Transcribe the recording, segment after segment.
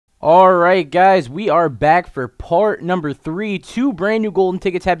Alright guys, we are back for part number 3. 2 brand new golden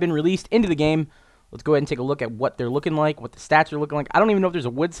tickets have been released into the game. Let's go ahead and take a look at what they're looking like, what the stats are looking like. I don't even know if there's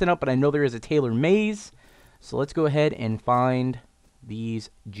a Woodson up, but I know there is a Taylor Mays. So let's go ahead and find these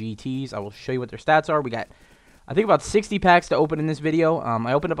GTs. I will show you what their stats are. We got, I think, about 60 packs to open in this video.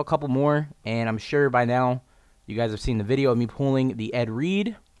 I opened up a couple more, and I'm sure by now you guys have seen the video of me pulling the Ed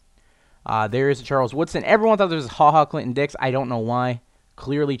Reed. There is a Charles Woodson. Everyone thought there was HaHa Clinton Dix. I don't know why.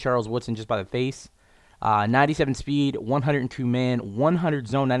 Clearly Charles Woodson just by the face. 97 speed, 102 man, 100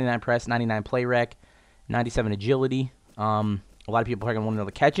 zone, 99 press, 99 play rec, 97 agility. A lot of people are going to want to know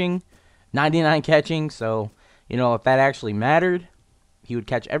the catching. 99 catching, so, you know, if that actually mattered, he would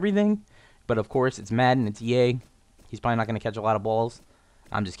catch everything. But, of course, it's Madden, it's EA. He's probably not going to catch a lot of balls.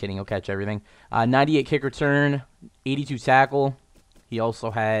 I'm just kidding, he'll catch everything. 98 kick return, 82 tackle. He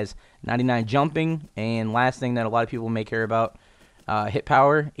also has 99 jumping, and last thing that a lot of people may care about, hit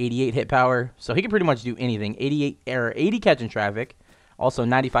power, 88 hit power. So he can pretty much do anything. 80 catch in traffic. Also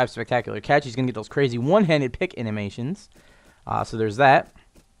 95 spectacular catch. He's going to get those crazy one-handed pick animations. So there's that.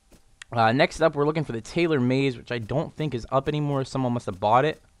 Next up, we're looking for the Taylor Mays, which I don't think is up anymore. Someone must have bought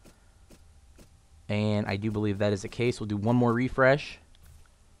it. And I do believe that is the case. We'll do one more refresh.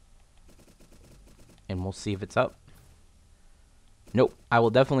 And we'll see if it's up. Nope. I will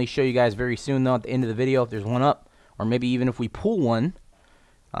definitely show you guys very soon, though, at the end of the video if there's one up. Or maybe even if we pull one.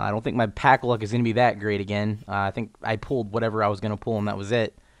 I don't think my pack luck is going to be that great again. I think I pulled whatever I was going to pull, and that was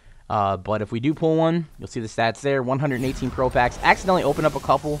it. But if we do pull one, you'll see the stats there. 118 pro packs. Accidentally opened up a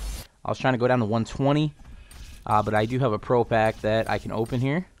couple. I was trying to go down to 120. But I do have a pro pack that I can open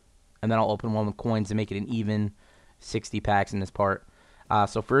here. And then I'll open one with coins to make it an even 60 packs in this part.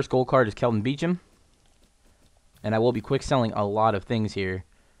 So first gold card is Kelvin Beachum. And I will be quick selling a lot of things here,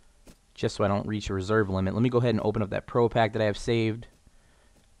 just so I don't reach a reserve limit. Let me go ahead and open up that pro pack that I have saved.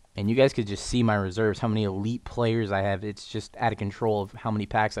 And you guys could just see my reserves, how many elite players I have. It's just out of control of how many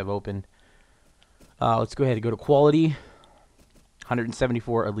packs I've opened. Let's go ahead and go to quality.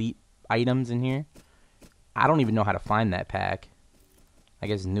 174 elite items in here. I don't even know how to find that pack. I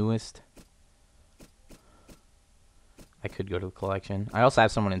guess newest. I could go to the collection. I also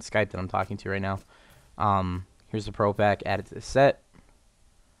have someone in Skype that I'm talking to right now. Here's the pro pack added to the set.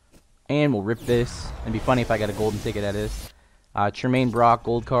 And we'll rip this. It'd be funny if I got a golden ticket at this. Tremaine Brock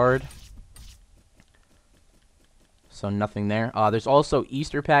gold card. So nothing there. There's also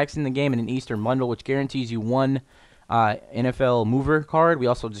Easter packs in the game and an Easter bundle, which guarantees you one NFL mover card. We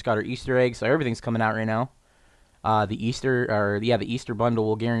also just got our Easter egg, so everything's coming out right now. The Easter bundle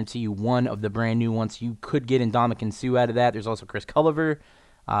will guarantee you one of the brand new ones. You could get Ndamukong Suh out of that. There's also Chris Culliver.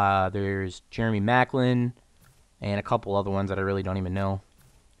 There's Jeremy Maclin. And a couple other ones that I really don't even know.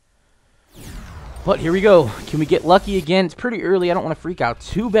 But here we go. Can we get lucky again? It's pretty early. I don't want to freak out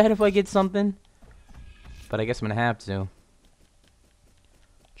too bad if I get something. But I guess I'm going to have to.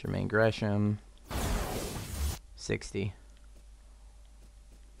 Jermaine Gresham. 60.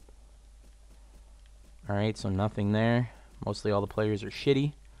 Alright, so nothing there. Mostly all the players are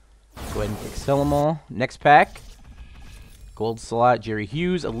shitty. Go ahead and quick sell them all. Next pack. Gold slot, Jerry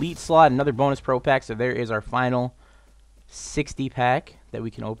Hughes. Elite slot, another bonus pro pack. So there is our final 60 pack that we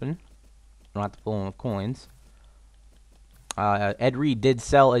can open. Don't have to pull them with coins. Ed Reed did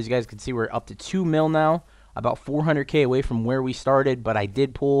sell. As you guys can see, we're up to 2 mil now. About 400K away from where we started. But I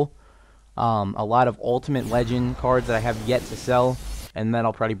did pull a lot of Ultimate Legend cards that I have yet to sell. And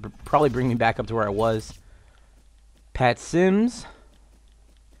that'll probably bring me back up to where I was. Pat Sims.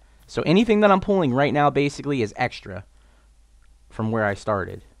 So anything that I'm pulling right now basically is extra from where I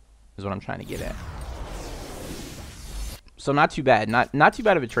started, is what I'm trying to get at. So not too bad. Not too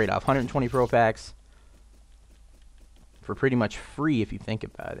bad of a trade-off. 120 pro packs for pretty much free if you think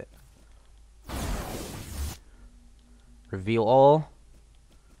about it. Reveal all.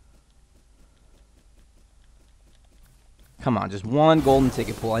 Come on, just one golden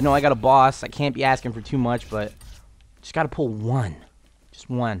ticket pull. I know I got a boss. I can't be asking for too much, but just got to pull one. Just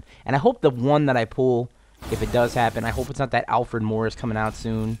one. And I hope the one that I pull, if it does happen, I hope it's not that Alfred Morris coming out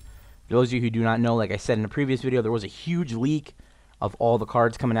soon. For those of you who do not know, like I said in the previous video, there was a huge leak of all the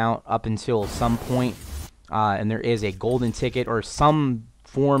cards coming out up until some point. And there is a golden ticket or some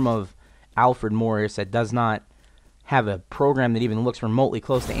form of Alfred Morris that does not have a program that even looks remotely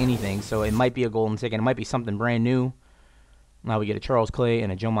close to anything. So it might be a golden ticket. It might be something brand new. Now we get a Charles Clay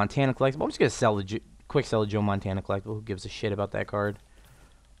and a Joe Montana collectible. I'm just going to sell the quick sell a Joe Montana collectible. Who gives a shit about that card?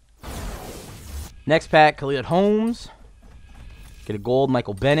 Next pack, Khalid Holmes. Get a gold,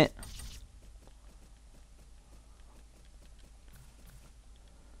 Michael Bennett.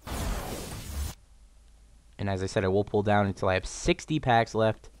 And as I said, I will pull down until I have 60 packs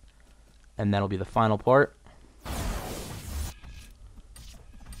left. And that'll be the final part.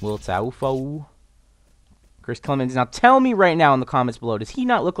 Will Taufo. Chris Clemens. Now tell me right now in the comments below, does he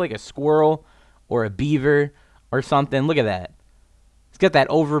not look like a squirrel or a beaver or something? Look at that. He's got that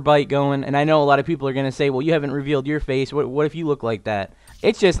overbite going. And I know a lot of people are going to say, well, you haven't revealed your face. What if you look like that?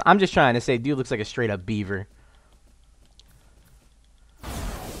 It's just, I'm just trying to say, dude looks like a straight up beaver.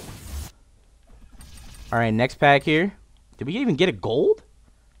 Alright, next pack here. Did we even get a gold?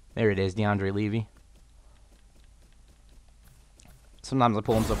 There it is, DeAndre Levy. Sometimes I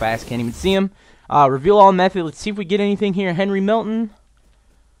pull him so fast, can't even see him. Reveal all method. Let's see if we get anything here. Henry Milton.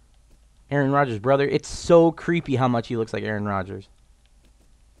 Aaron Rodgers' brother. It's so creepy how much he looks like Aaron Rodgers.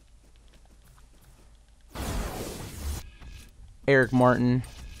 Eric Martin.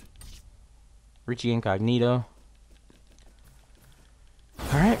 Richie Incognito.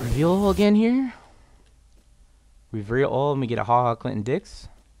 Alright, reveal all again here. Reveal all, and we get a Ha Ha Clinton Dix.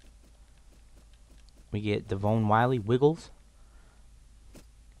 We get Devon Wiley, Wiggles.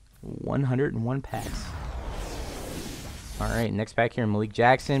 101 packs. Alright, next pack here, Malik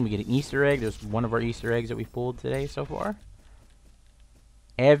Jackson. We get an Easter egg. There's one of our Easter eggs that we've pulled today so far.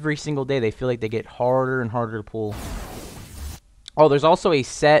 Every single day they feel like they get harder and harder to pull. Oh, there's also a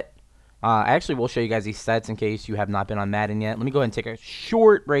set. I actually will show you guys these sets in case you have not been on Madden yet. Let me go ahead and take a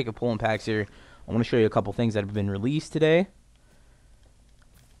short break of pulling packs here. I want to show you a couple things that have been released today.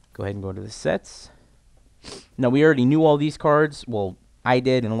 Go ahead and go to the sets. Now, we already knew all these cards. Well, I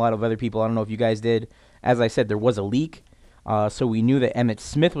did and a lot of other people. I don't know if you guys did. As I said, there was a leak. So we knew that Emmitt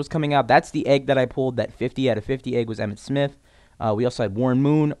Smith was coming out. That's the egg that I pulled. That 50 out of 50 egg was Emmitt Smith. We also had Warren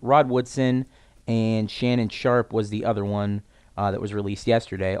Moon, Rod Woodson, and Shannon Sharp was the other one that was released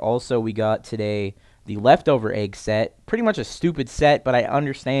yesterday. Also, we got today the leftover egg set. Pretty much a stupid set, but I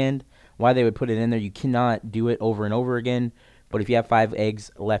understand why they would put it in there. You cannot do it over and over again. But if you have 5 eggs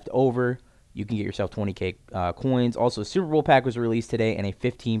left over, you can get yourself 20K coins. Also, Super Bowl pack was released today, and a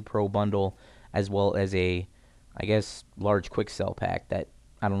 15 Pro bundle, as well as a, I guess, large quick sell pack that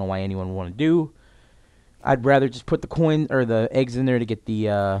I don't know why anyone would want to do. I'd rather just put the coin or the eggs in there to get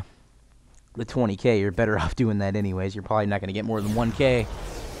the 20K. You're better off doing that anyways. You're probably not going to get more than 1K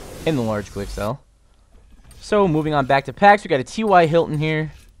in the large quick sell. So, moving on back to packs, we got a T.Y. Hilton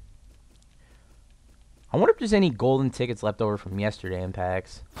here. I wonder if there's any golden tickets left over from yesterday in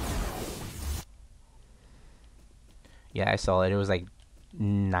packs. Yeah, I saw it. It was like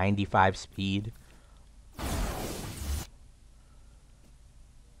 95 speed.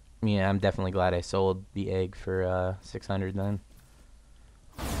 Yeah, I'm definitely glad I sold the egg for 600 then.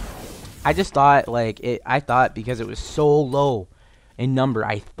 I just thought, I thought because it was so low in number,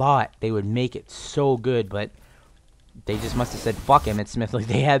 I thought they would make it so good, but they just must have said, fuck Emmitt Smith, like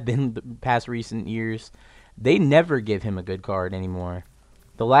they have been the past recent years. They never give him a good card anymore.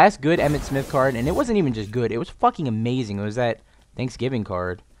 The last good Emmitt Smith card, and it wasn't even just good, it was fucking amazing. It was that Thanksgiving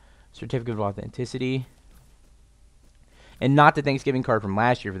card. Certificate of Authenticity. And not the Thanksgiving card from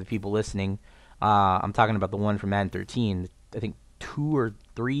last year for the people listening. I'm talking about the one from Madden 13. I think 2 or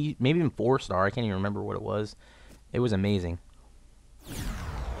 3, maybe even 4-star. I can't even remember what it was. It was amazing.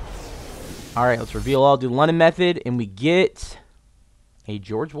 Alright, let's reveal all. Do the London method, and we get a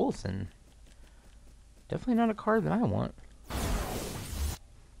George Woodson. Definitely not a card that I want.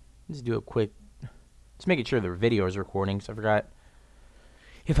 Let's do a quick... Just making sure the video is recording, so I forgot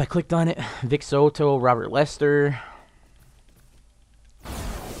if I clicked on it. Vic Soto, Robert Lester.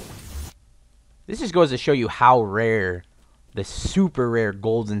 This just goes to show you how rare the super rare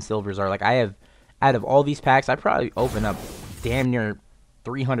golds and silvers are. Like, I have, out of all these packs, I probably opened up damn near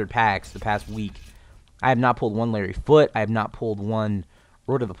 300 packs the past week. I have not pulled one Larry Foote. I have not pulled one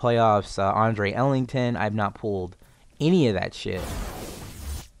Road to the Playoffs Andre Ellington. I have not pulled any of that shit.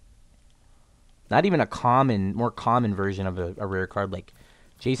 Not even a common, more common version of a rare card like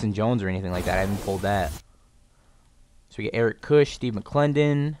Jason Jones or anything like that. I haven't pulled that. So we get Eric Kush, Steve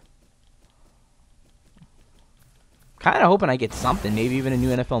McClendon. Kind of hoping I get something. Maybe even a new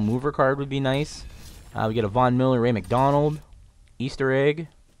NFL mover card would be nice. We get a Von Miller, Ray McDonald. Easter egg.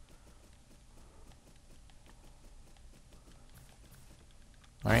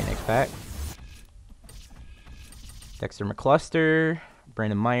 Alright, next pack. Dexter McCluster.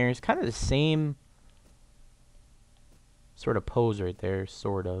 Brandon Myers. Kind of the same sort of pose right there.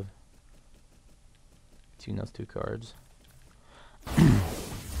 Sort of. Between those two cards.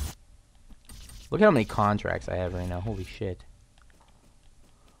 Look at how many contracts I have right now. Holy shit.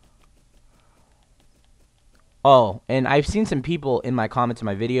 Oh, and I've seen some people in my comments in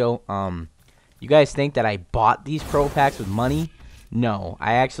my video. You guys think that I bought these pro packs with money? No.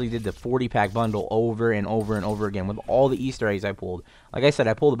 I actually did the 40-pack bundle over and over and over again with all the Easter eggs I pulled. Like I said,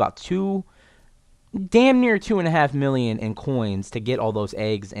 I pulled about 2 damn near 2.5 million in coins to get all those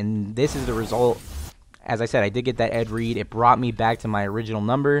eggs, and this is the result. As I said, I did get that Ed Reed. It brought me back to my original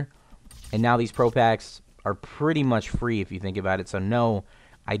number, and now these pro packs are pretty much free if you think about it. So no,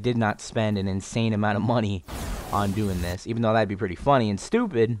 I did not spend an insane amount of money on doing this. Even though that'd be pretty funny and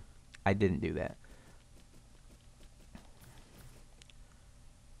stupid, I didn't do that.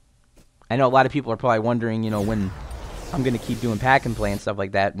 I know a lot of people are probably wondering, you know, when I'm going to keep doing pack and play and stuff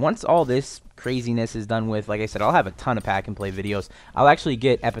like that. Once all this craziness is done with, like I said, I'll have a ton of pack and play videos. I'll actually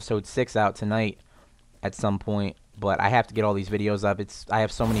get episode 6 out tonight at some point, but I have to get all these videos up. I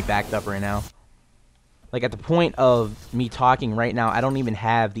have so many backed up right now. Like, at the point of me talking right now, I don't even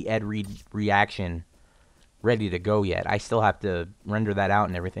have the Ed Reed reaction ready to go yet. I still have to render that out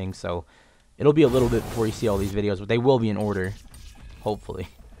and everything, so it'll be a little bit before you see all these videos, but they will be in order, hopefully.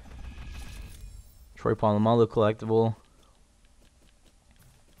 Troy Polamalu collectible.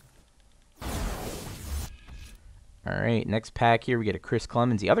 Alright, next pack here, we get a Chris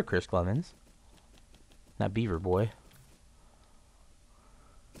Clemens, the other Chris Clemens. Not Beaver Boy.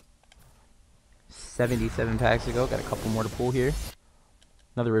 77 packs ago. Got a couple more to pull here.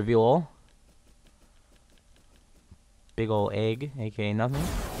 Another reveal all. Big ol' egg, aka nothing.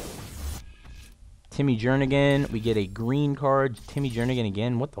 Timmy Jernigan. We get a green card. Timmy Jernigan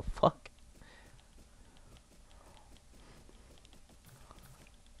again. What the fuck?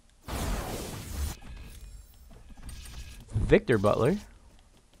 Victor Butler.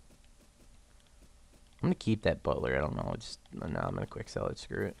 I'm going to keep that Butler. I don't know. No, I'm going to quick sell it.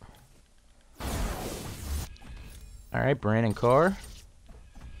 Screw it. Alright, Brandon Carr.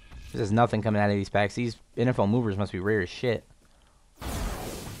 There's nothing coming out of these packs. These NFL movers must be rare as shit. I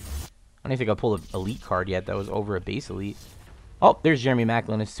don't even think I pulled an elite card yet. That was over a base elite. Oh, there's Jeremy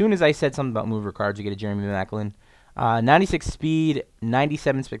Maclin. As soon as I said something about mover cards, you get a Jeremy Maclin. 96 speed,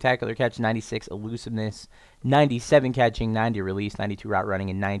 97 spectacular catch, 96 elusiveness, 97 catching, 90 release, 92 route running,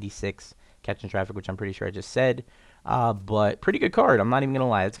 and 96 catching traffic, which I'm pretty sure I just said. But pretty good card. I'm not even going to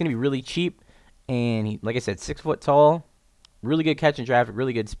lie. It's going to be really cheap. And he, like I said, 6 foot tall. Really good catching traffic,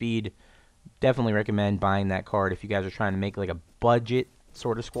 really good speed. Definitely recommend buying that card if you guys are trying to make like a budget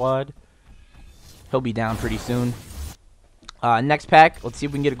sort of squad. He'll be down pretty soon. Next pack, let's see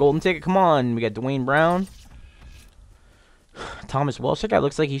if we can get a golden ticket. Come on, we got Dwayne Brown. Thomas Welsh, that guy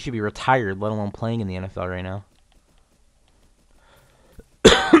looks like he should be retired, let alone playing in the NFL right now.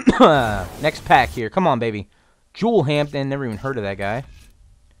 Next pack here, come on, baby. Jewel Hampton, never even heard of that guy.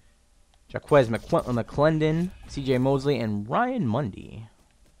 Jaquez McClendon, C.J. Mosley, and Ryan Mundy.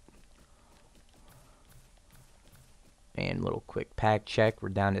 And little quick pack check. We're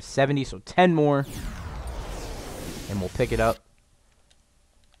down to 70, so 10 more. And we'll pick it up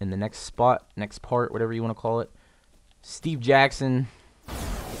in the next spot, next part, whatever you want to call it. Steve Jackson.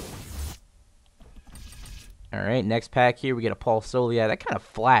 Alright, next pack here. We get a Paul Solia. That kind of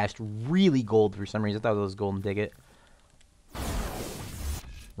flashed really gold for some reason. I thought it was a golden ticket.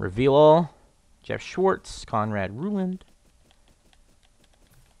 Reveal all. Jeff Schwartz, Conrad Ruland.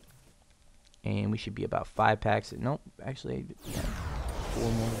 And we should be about 5 packs. Nope, actually, yeah, 4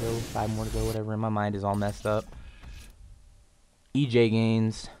 more to go, 5 more to go, whatever. My mind is all messed up. EJ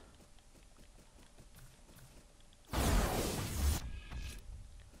Gaines.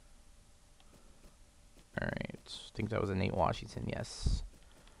 Alright, I think that was a Nate Washington, yes.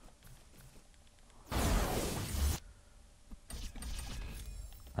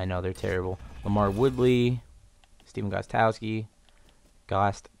 I know, they're terrible. Lamar Woodley, Steven Gostkowski,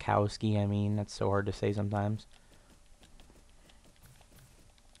 I mean, that's so hard to say sometimes.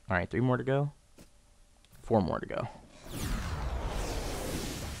 Alright, 3 more to go. 4 more to go.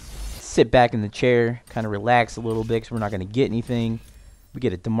 Sit back in the chair, kind of relax a little bit because we're not going to get anything. We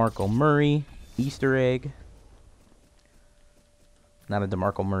get a DeMarco Murray Easter egg. Not a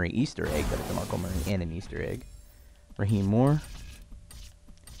DeMarco Murray Easter egg, but a DeMarco Murray and an Easter egg. Raheem Moore.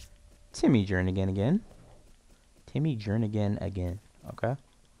 Timmy Jernigan again. Timmy Jernigan again. Okay.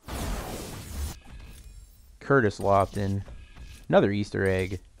 Curtis Lofton. Another Easter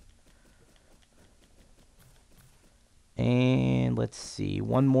egg. And let's see.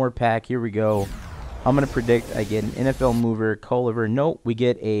 1 more pack. Here we go. I'm going to predict I get an NFL mover, Culliver. Nope. We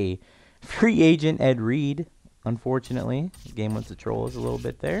get a free agent, Ed Reed. Unfortunately. The game wants to troll us a little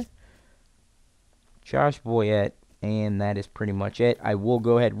bit there. Josh Boyette. And that is pretty much it. I will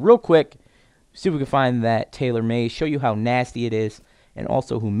go ahead real quick, see if we can find that Taylor May, show you how nasty it is, and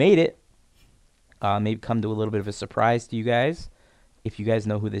also who made it. Maybe come to a little bit of a surprise to you guys, if you guys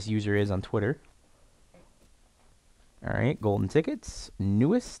know who this user is on Twitter. Alright, golden tickets,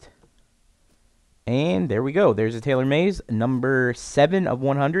 newest. And there we go. There's a Taylor Mays, number 7 of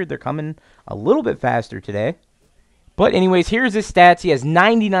 100. They're coming a little bit faster today. But anyways, here's his stats. He has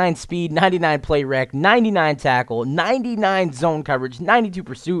 99 speed, 99 play rec, 99 tackle, 99 zone coverage, 92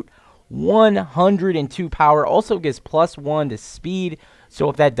 pursuit, 102 power. Also gets +1 to speed. So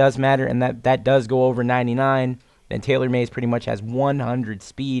if that does matter and that does go over 99, then Taylor Mays pretty much has 100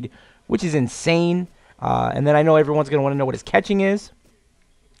 speed, which is insane. And then I know everyone's going to want to know what his catching is.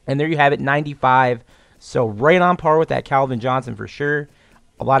 And there you have it, 95. So right on par with that Calvin Johnson for sure.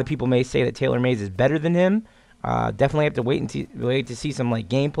 A lot of people may say that Taylor Mays is better than him. Definitely have to wait to see some like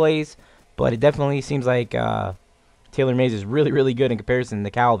gameplays, but it definitely seems like Taylor Mays is really, really good in comparison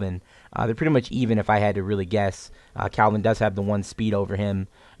to Calvin. They're pretty much even if I had to really guess. Calvin does have the 1 speed over him.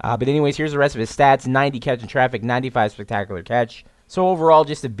 But anyways, here's the rest of his stats. 90 catch in traffic, 95 spectacular catch. So overall,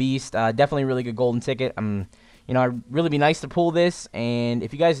 just a beast. Definitely a really good golden ticket. It'd really be nice to pull this. And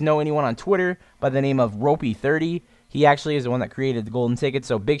if you guys know anyone on Twitter by the name of Ropey30, he actually is the one that created the golden ticket.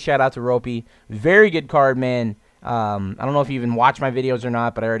 So big shout out to Ropey. Very good card, man. I don't know if you even watch my videos or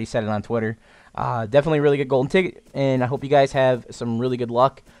not, but I already said it on Twitter. Definitely a really good golden ticket. And I hope you guys have some really good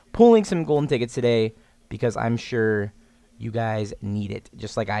luck pulling some golden tickets today, because I'm sure you guys need it,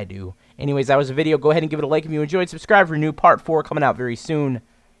 just like I do. Anyways, that was the video. Go ahead and give it a like if you enjoyed. Subscribe for new part 4 coming out very soon.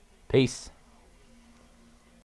 Peace.